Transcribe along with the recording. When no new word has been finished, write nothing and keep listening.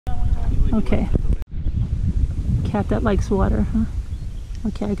Okay. Cat that likes water, huh?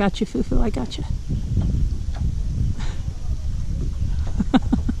 Okay, I got you, Fufu. I got you.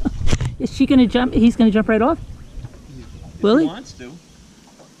 Is she gonna jump? He's gonna jump right off? Will he? He wants to.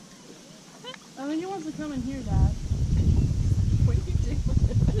 I mean, he wants to come and hear that. What are you doing?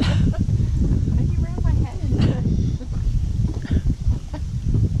 He ran my head into it.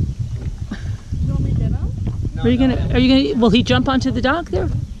 You want me to get him? No, Are you gonna? Will he jump onto the dock there?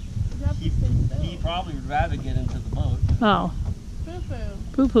 He probably would rather get into the boat. Oh. Foo-foo.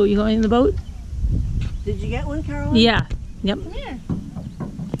 Poo-poo, you going in the boat? Did you get one, Caroline? Yeah. Yep. Come here.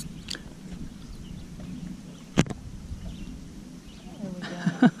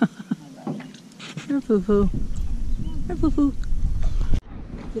 Here, Foo-foo. Here, Foo-foo.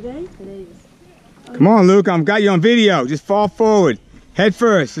 Today? Come on, Luke. I've got you on video. Just fall forward. Head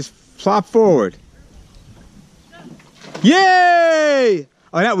first. Just flop forward. Yay!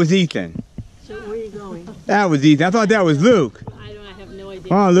 Oh, that was Ethan. So where are you going? That was Ethan. I thought that was Luke. I have no idea.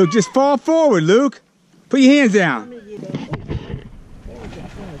 Come on, Luke. Just fall forward, Luke. Put your hands down.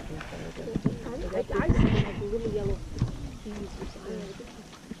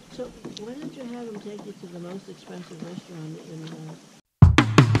 So why don't you have him take you to the most expensive restaurant in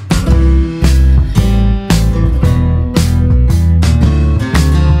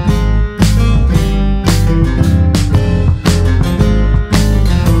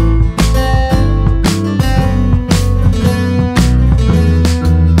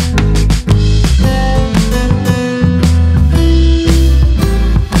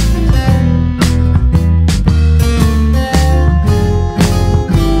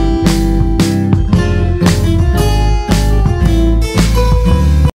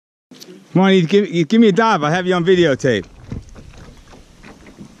Come on, give me a dive. I'll have you on videotape.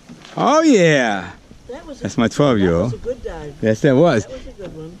 Oh, yeah. That's my 12-year-old. That was a good dive. Yes, that was. That was a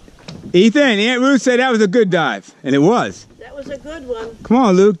good one. Ethan, Aunt Ruth said that was a good dive. And it was. That was a good one. Come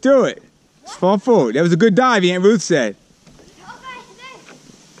on, Luke. Do it. Just fall forward. That was a good dive, Aunt Ruth said.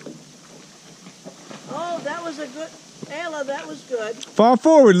 Oh, that was a good... Ayla, that was good. Fall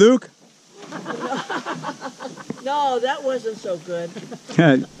forward, Luke. No, that wasn't so good.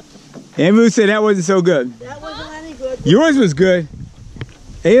 Aunt Ruth said that wasn't so good. That wasn't any good. Yours was good.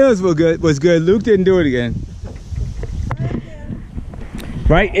 Ayla's was good. Luke didn't do it again.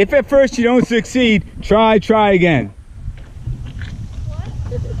 Right? If at first you don't succeed, try again. What?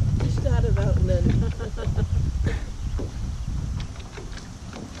 You started out and then...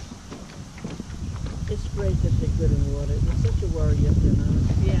 It's great that they're good in water. It's such a worry if they're not.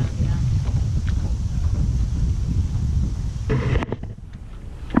 Yeah, yeah.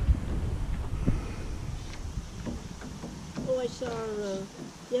 Oh, I saw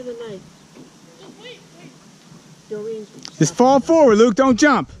the other night. Doreen's... Just fall forward, Luke. Don't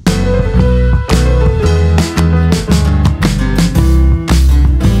jump.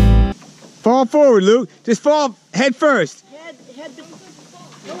 Fall forward, Luke. Just fall head first.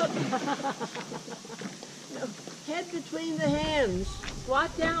 Head between the hands.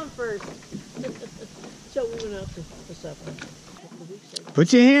 Squat down first. So we went out to supper.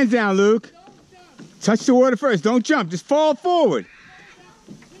 Put your hands down, Luke. Touch the water first. Don't jump. Just fall forward.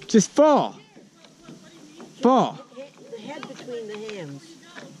 Just fall. Fall. The head between the hands.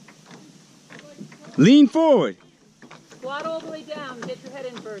 Lean forward. Squat all the way down. Get your head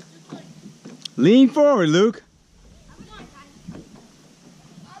in first. Lean forward, Luke.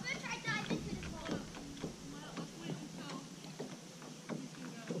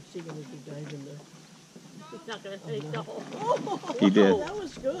 What's he going to do, dive in there? He's not going to take the hole. Oh, He did. That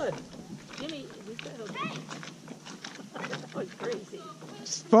was good. Jimmy, that was crazy.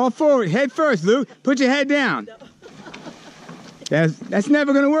 Just fall forward. Head first, Luke. Put your head down. That's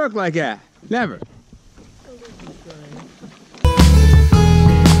never going to work like that. Never.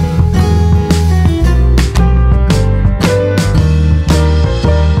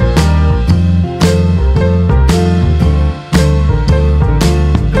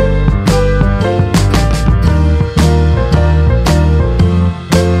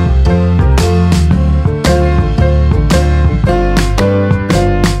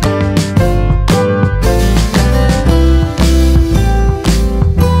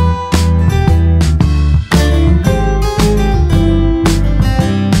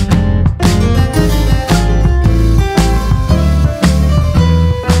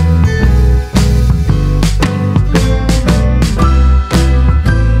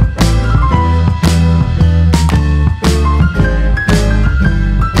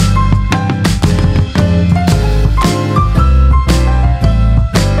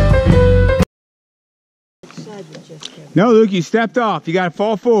 No, Luke, you stepped off. You got to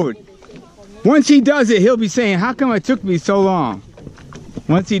fall forward. Once he does it, he'll be saying, how come it took me so long?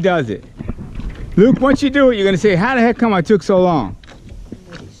 Once he does it. Luke, once you do it, you're going to say, how the heck come I took so long?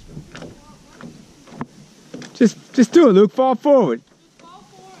 Just do it, Luke. Fall forward.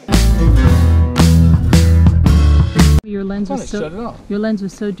 Your lens was so dirty. No, your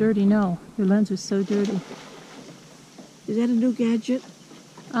lens was so dirty. Is that a new gadget?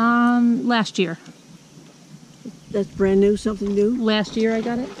 Last year. That's brand new, something new? Last year I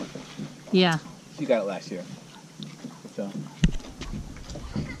got it. Yeah. She got it last year. So.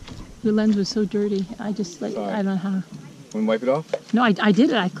 Your lens was so dirty. I just like, I don't know how. Want to wipe it off? No, I did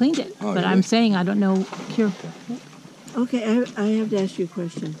it. I cleaned it. Oh, but you I'm did? saying I don't know. Here. Okay, I have to ask you a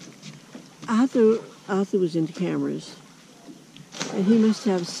question. Arthur was into cameras, and he must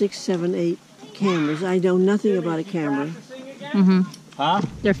have 6, 7, 8 cameras. I know nothing about a camera. Mm-hmm. Huh?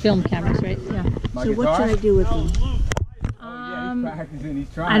 They're film cameras, right? Yeah. My So what should I do with them?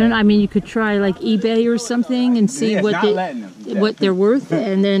 I don't know. I mean, you could try like eBay or something and see what they're worth,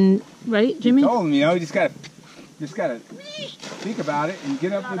 and then right, Jimmy? Told him, you know, you just gotta think about it and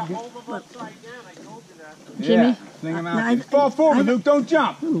get up with Jimmy? Yeah, sling them out. Just fall forward, Luke. Don't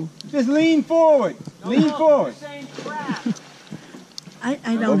jump. Just lean forward. Lean forward. I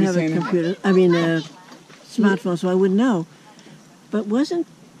don't have a computer. I mean, a smartphone, so I wouldn't know. But wasn't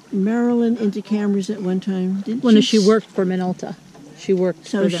Marilyn into cameras at one time? Didn't When she worked for Minolta. She worked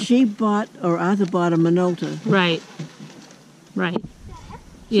So for them. she bought, or Arthur bought a Minolta. Right. Right. So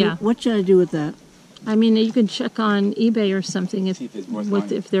Yeah. what should I do with that? I mean, you can check on eBay or something if See if it's worth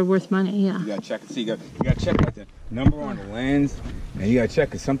money. if they're worth money. Yeah. You gotta check and see. You gotta check out the number on the lens, and you gotta check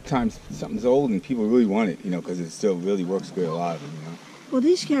because sometimes something's old and people really want it, you know, because it still really works good. A lot of them, you know. Well,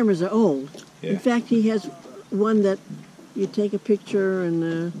 these cameras are old. Yeah. In fact, he has one that you take a picture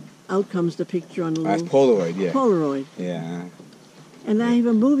and out comes the picture on the That's little Polaroid, yeah. Polaroid. Yeah. And I have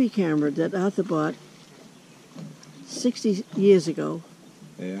a movie camera that Arthur bought 60 years ago.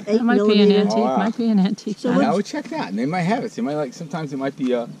 Yeah. 8 It might be an millimeter. antique. Oh, wow. Might be an antique. So I would check that, and they might have it. They might like. Sometimes it might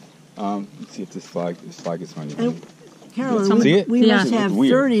be let's see if this flag is on you. And Carolyn, See it? we Yeah. must have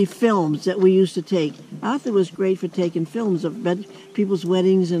Weird. 30 films that we used to take. Arthur was great for taking films of people's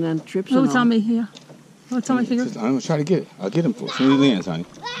weddings and on trips Oh, and it's all. on me here. Oh, it's on my finger. I'm gonna try to get it. I'll get him for as soon as he lands, honey.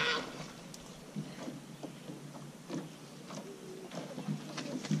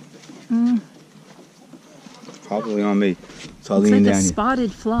 Probably on me. So I'll It's lean like a down here.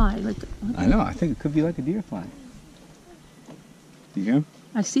 spotted fly. Like I know. I think it could be like a deer fly. You hear him?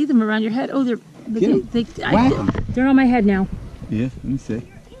 I see them around your head. Oh, they're Get 'em. Whack 'em. they're on my head now. Yeah. Let me see.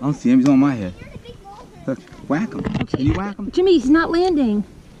 I don't see him. He's on my head. Look, whack him. Can you whack him? Jimmy, he's not landing.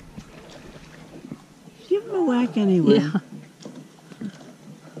 Give him a whack anyway. Yeah.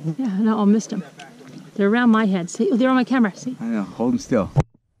 Yeah, no, I missed him. They're around my head. See, oh, they're on my camera. See? I know. Hold him still. You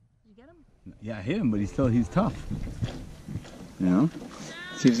get him? Yeah, I hit him, but he's tough. You know?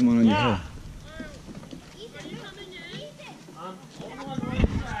 See if there's one on your head.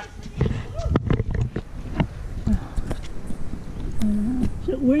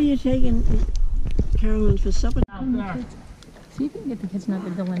 So where are you taking Carolyn for supper? See if you can get the kids to know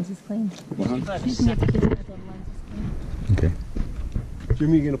that the lens is clean. Uh-huh. See if you can get the kids to know that the lens is clean. Okay.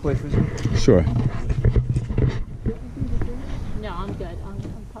 Jimmy, you gonna play frisbee? Sure. No, I'm good.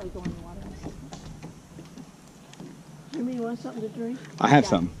 I'm probably going in the water. Jimmy, you want something to drink? I have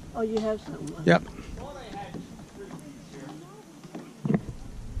something. Oh, you have something. Yep. The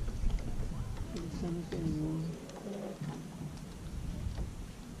sun is getting warm.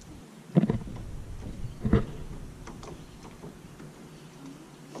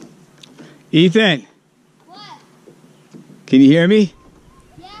 Ethan. What? Can you hear me?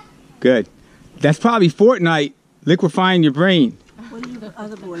 Yeah. Good. That's probably Fortnite liquefying your brain. What are you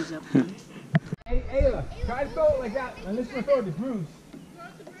other boys up to? Hey, Ayla, try to throw it like that. Unless you want to throw it to Bruce. Throw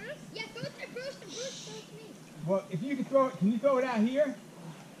it to Bruce? Yeah, throw it to Bruce. Bruce throws me. Well, if you can throw it, can you throw it out here?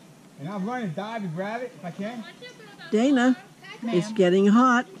 And I'll run and dive and grab it if I can. Dana, it's getting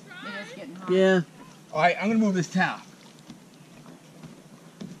hot. It is getting hot. Yeah. All right, I'm going to move this towel.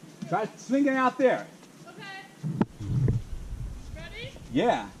 Try to sling it out there. Okay. Ready?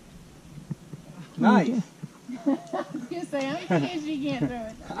 Yeah. Nice. I was gonna say, I'm surprised you can't throw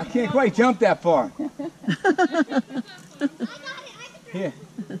it. I can't quite jump that far. I got it. I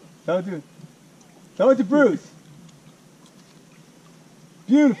can throw Here. Throw it to Bruce.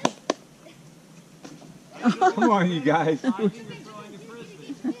 Beautiful. Come on, you guys. Will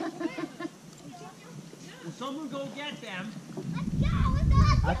someone go get them?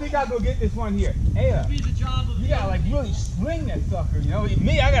 I think I'll go get this one here. Ayla, Be the job of you gotta like really sling that sucker, you know?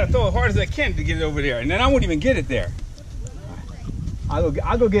 Me, I gotta throw as hard as I can to get it over there, and then I won't even get it there.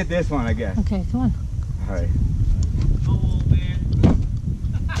 I'll go get this one, I guess. Okay, come on. All right. Oh, old man.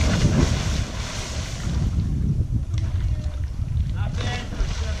 Not bad for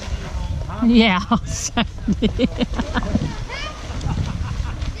a 7-year-old. Yeah.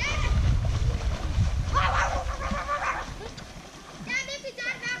 Dad, maybe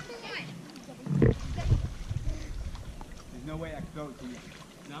Dad back for one. There's no way I can throw it to you.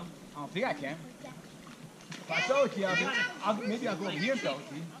 No? I don't think I can. If I throw it to you, maybe I'll go over here and throw it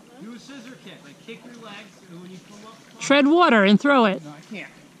to you. Do a scissor kick. Like kick your legs, and when you pull up. Tread water and throw it. No, I can't.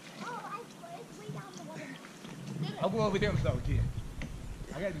 Oh, it's way down the water. I'll go over there and throw it to you.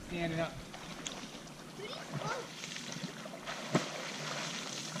 I gotta be standing up.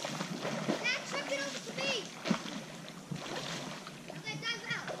 Dad, chuck it over to me. Okay, Dad's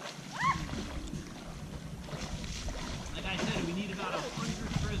out. Like I said, we need about 100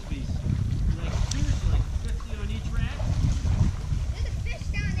 Frisbees. Like, seriously, like 50 on each rack. There's a fish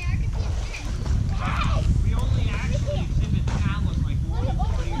down there. I can see a fish. We only actually exhibit talent like 1 in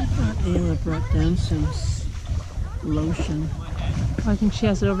 20 I thought Ayla brought down some lotion. I think she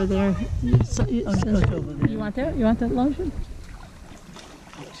has it over there. You Oh, it's over there. want that? You want that lotion?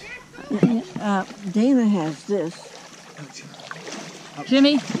 Dana has this.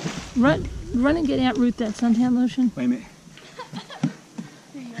 Jimmy, run and get Aunt Ruth that suntan lotion. Wait a minute.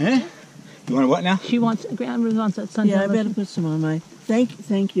 Huh? You want what now? She wants, Aunt Ruth wants that suntan Yeah, I better lotion. put some on my.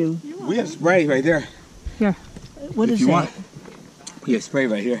 Thank you. We have spray right there. Here. What if is you that? want. We have spray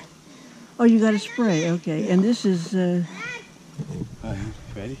right here. Oh, you got a spray. Okay, and this is.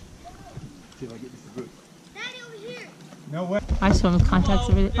 Ready? See if I get this to Bruce. Daddy, over here. No way. I swim with contacts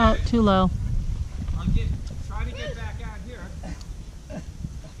every day. Oh, too low. I'll try to get back out here.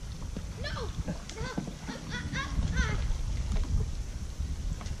 No.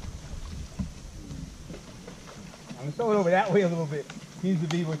 I'm gonna throw it over that way a little bit. Seems to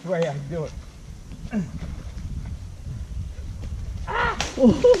be which way I can do it.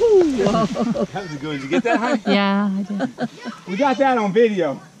 That was good. Did you get that, honey? Yeah, I did. We got that on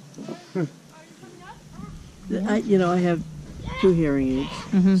video. I have 2 hearing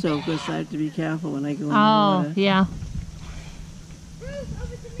aids, so of course I have to be careful when I go in the Oh, water. yeah.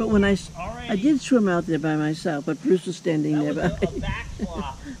 But when I Alrighty. did swim out there by myself, but Bruce was standing there. That was By a back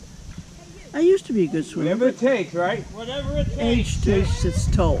flop. I used to be a good swimmer. Whatever it takes, right? Whatever it takes. Age takes its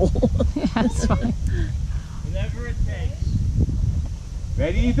toll. Yeah, that's fine. Whatever it takes.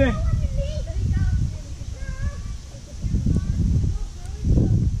 Ready, Ethan?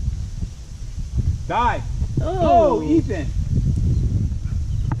 Dive. Oh, Ethan.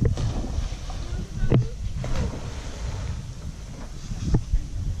 I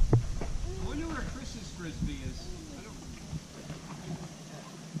wonder where Chris's Frisbee is.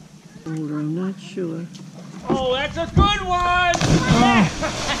 Older, I'm not sure. Oh, that's a good one!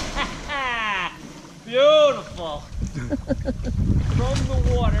 Beautiful. From the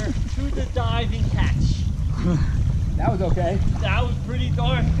water to the diving catch. That was okay. That was pretty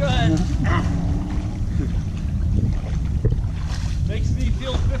darn good. Makes me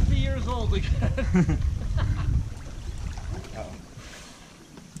feel 50 years old again.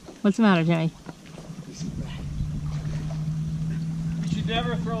 What's the matter, Jimmy? You should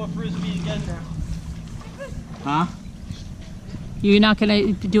never throw a Frisbee again now. Huh? You're not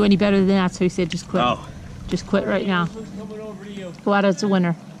going to do any better than that, so he said just quit. Oh. Just quit right now. This one's coming over to you. Go out as a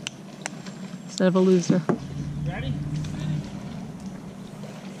winner instead of a loser. Ready?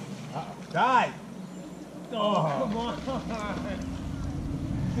 Dive. Oh, come on.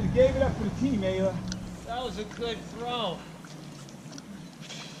 Should have gave it up for the team, Ayla. That was a good throw.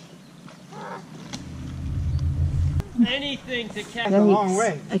 Anything to catch. That's a long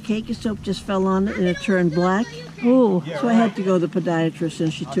way. A cake of soap just fell on it and it turned black. Ooh, Yeah, So I had to go to the podiatrist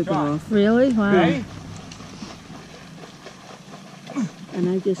and she took it try. off. really? Wow. Ready? And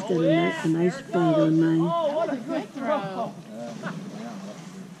I just got a nice bite on mine. Oh, what a good throw.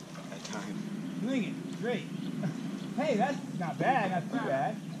 Swing it straight. Hey, that's not bad. Not too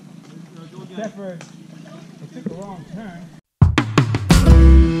bad. Except for it took a wrong turn.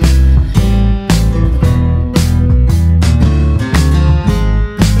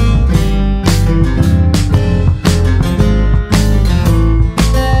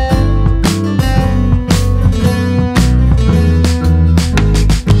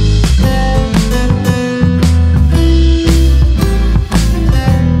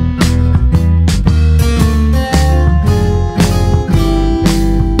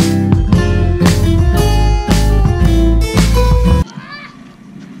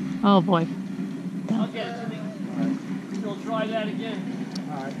 Oh boy. I'll get it, Jimmy. We'll try that again.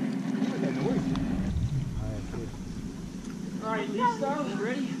 All right. right, Lisa,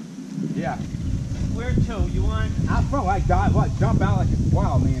 ready? Yeah. Where to? You want? Out front, like dive, what? Jump out like a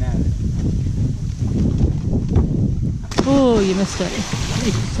wild man at it. Oh, you missed it.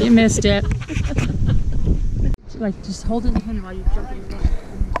 You missed it. Like, just hold it in your hand while you're jumping.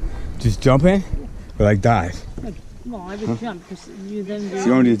 Just jump in? Or like dive? Well, I would jump because you then do. So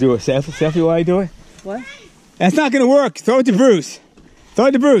you want me to do a selfie while you do it? What? That's not gonna work. Throw it to Bruce. Throw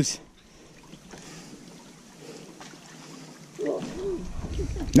it to Bruce.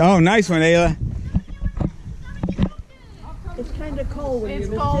 No, nice one, Ayla. It's kind of cold when It's you've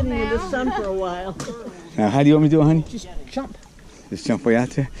been cold sitting in the now. sun for a while. Now, how do you want me to do it, honey? Just jump. Just jump way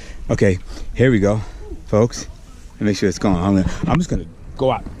out there. Okay, here we go, folks. And make sure it's going. I'm just gonna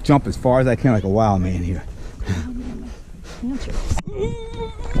go out, jump as far as I can, like a wild man here.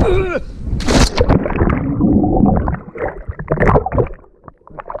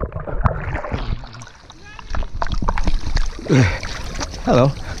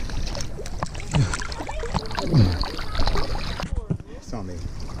 Hello. It's on me.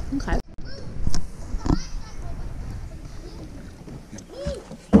 Okay.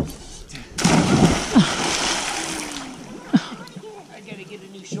 I gotta get a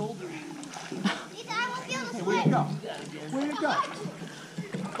new shoulder. I won't be able to Where'd it swim. go? Where'd it go?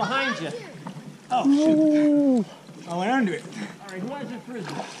 Behind you. Oh, shoot. I went under it. All right, who has a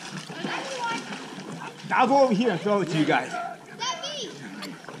frisbee? I'll go over here and throw it to you guys. Let me.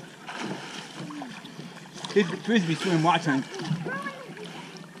 Did the Frisbee swim, watch on.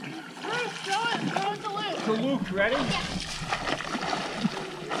 Bruce, throw it to Luke. To Luke, ready?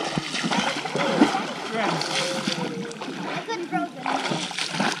 Ready. I couldn't throw it.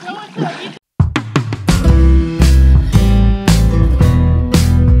 Throw it to him.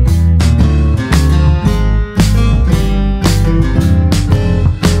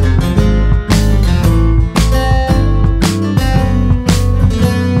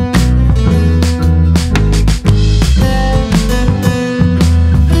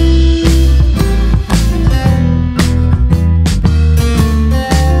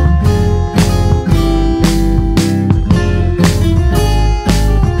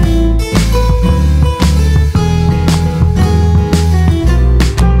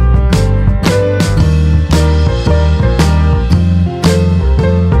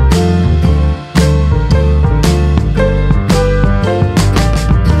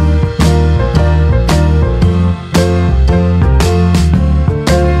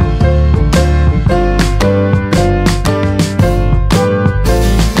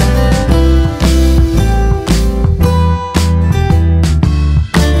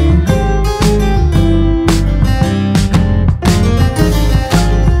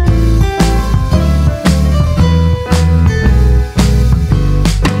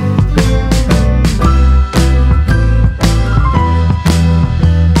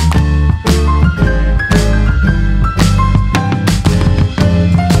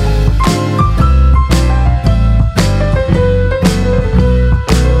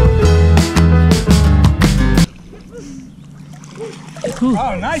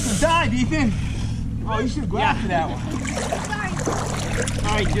 Oh, nice one. Dive, Ethan. Oh, you should go after that one.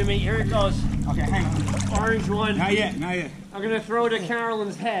 All right, Jimmy, here it goes. Okay, hang on. Orange one. Not yet, not yet. I'm gonna throw it at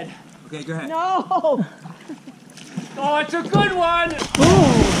Carolyn's head. Okay, go ahead. No! Oh, it's a good one!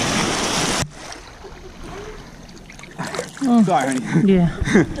 Sorry, honey. Yeah.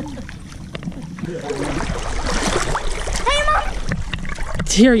 Hey, Mom.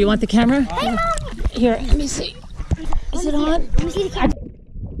 Here, you want the camera? Hey, Mom. Here, let me see. Is it on? Let me see the camera.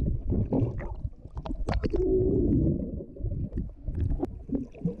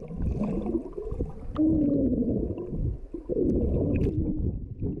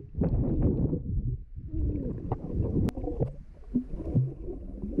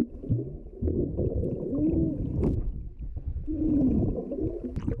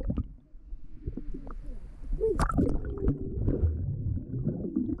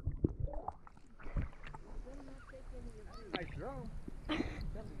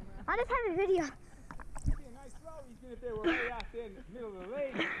 I just have a video. Nice throw, Ethan, if they were way out there in the middle of the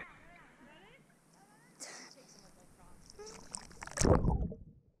lake.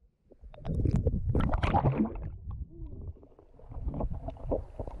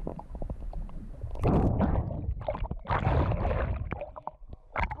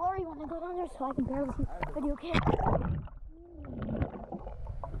 Lori, want to go down there so I can barely see the video camera?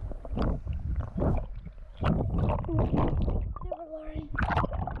 Super Lori.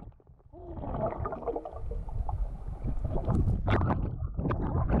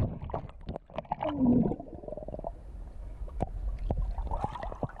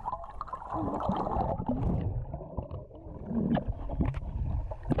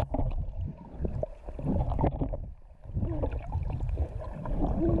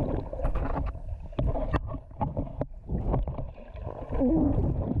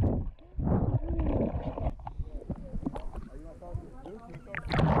 I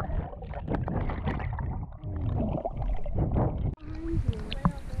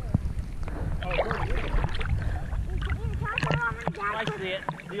see it.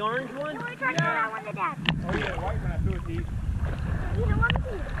 The orange one? No, I tried to put that one to death. Oh yeah, the white one I threw it deep. You know, let me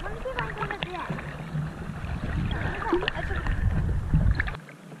see. Let me see if I can put it to death.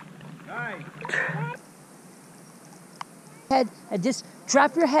 Nice. Head and just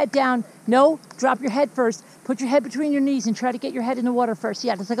drop your head down. No, drop your head first. Put your head between your knees and try to get your head in the water first.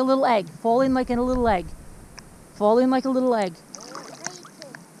 Yeah, it's like a little egg. Fall in like in a little egg. Fall in like a little egg.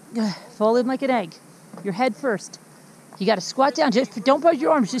 Fall in like an egg. Your head first. You got to squat down. Just don't put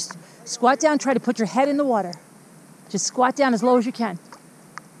your arms. Just squat down. Try to put your head in the water. Just squat down as low as you can.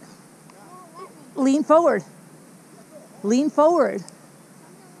 Lean forward. Lean forward.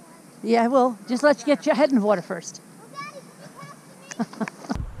 Yeah, well, just let you get your head in the water first.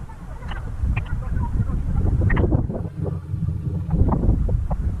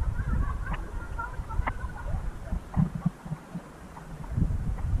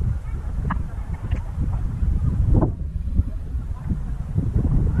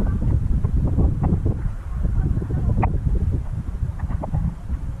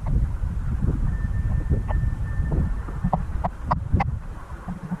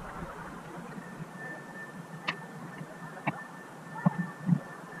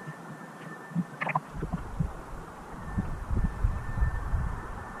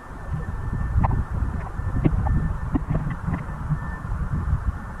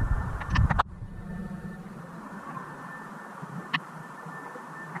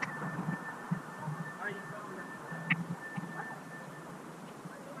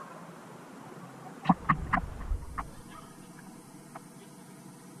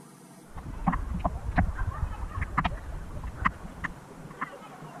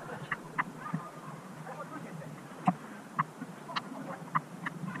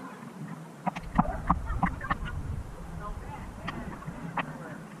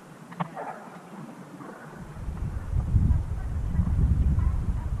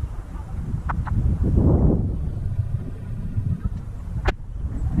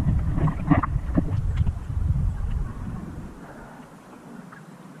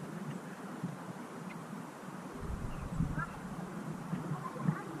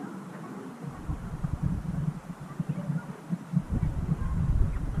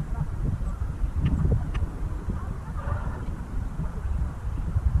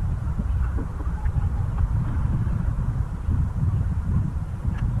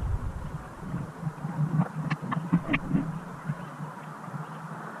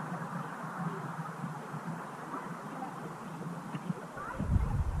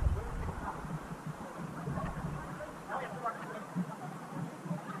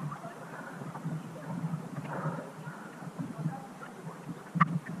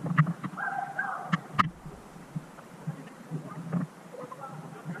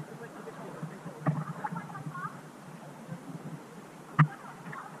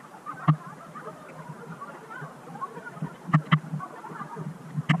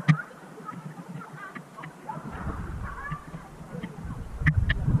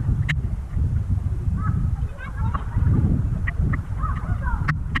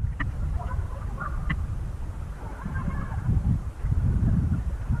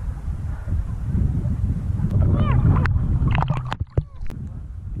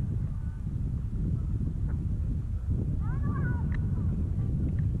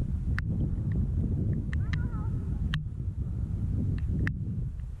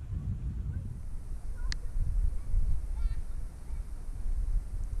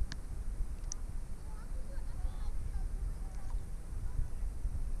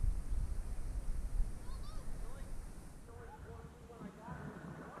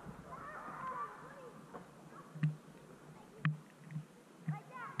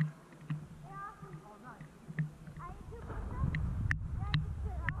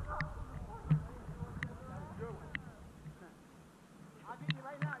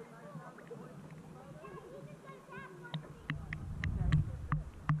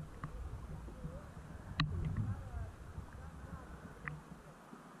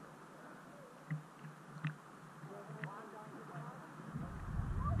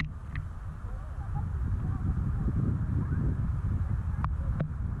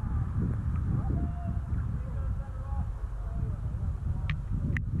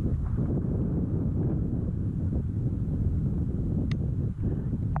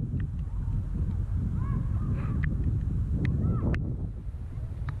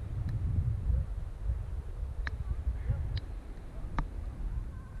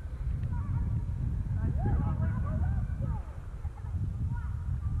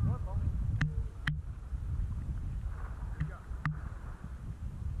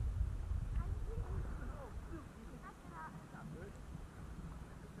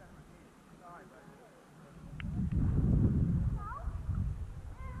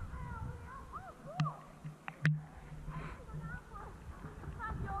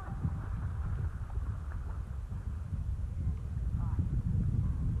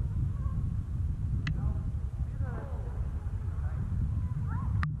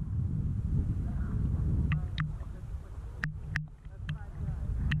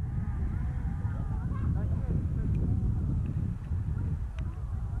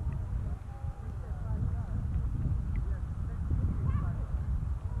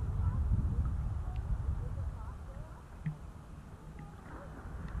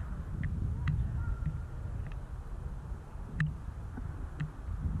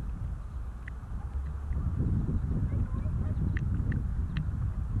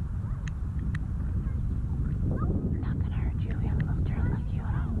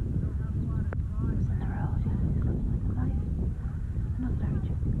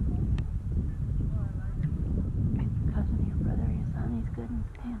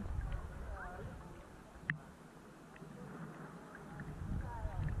 Hands.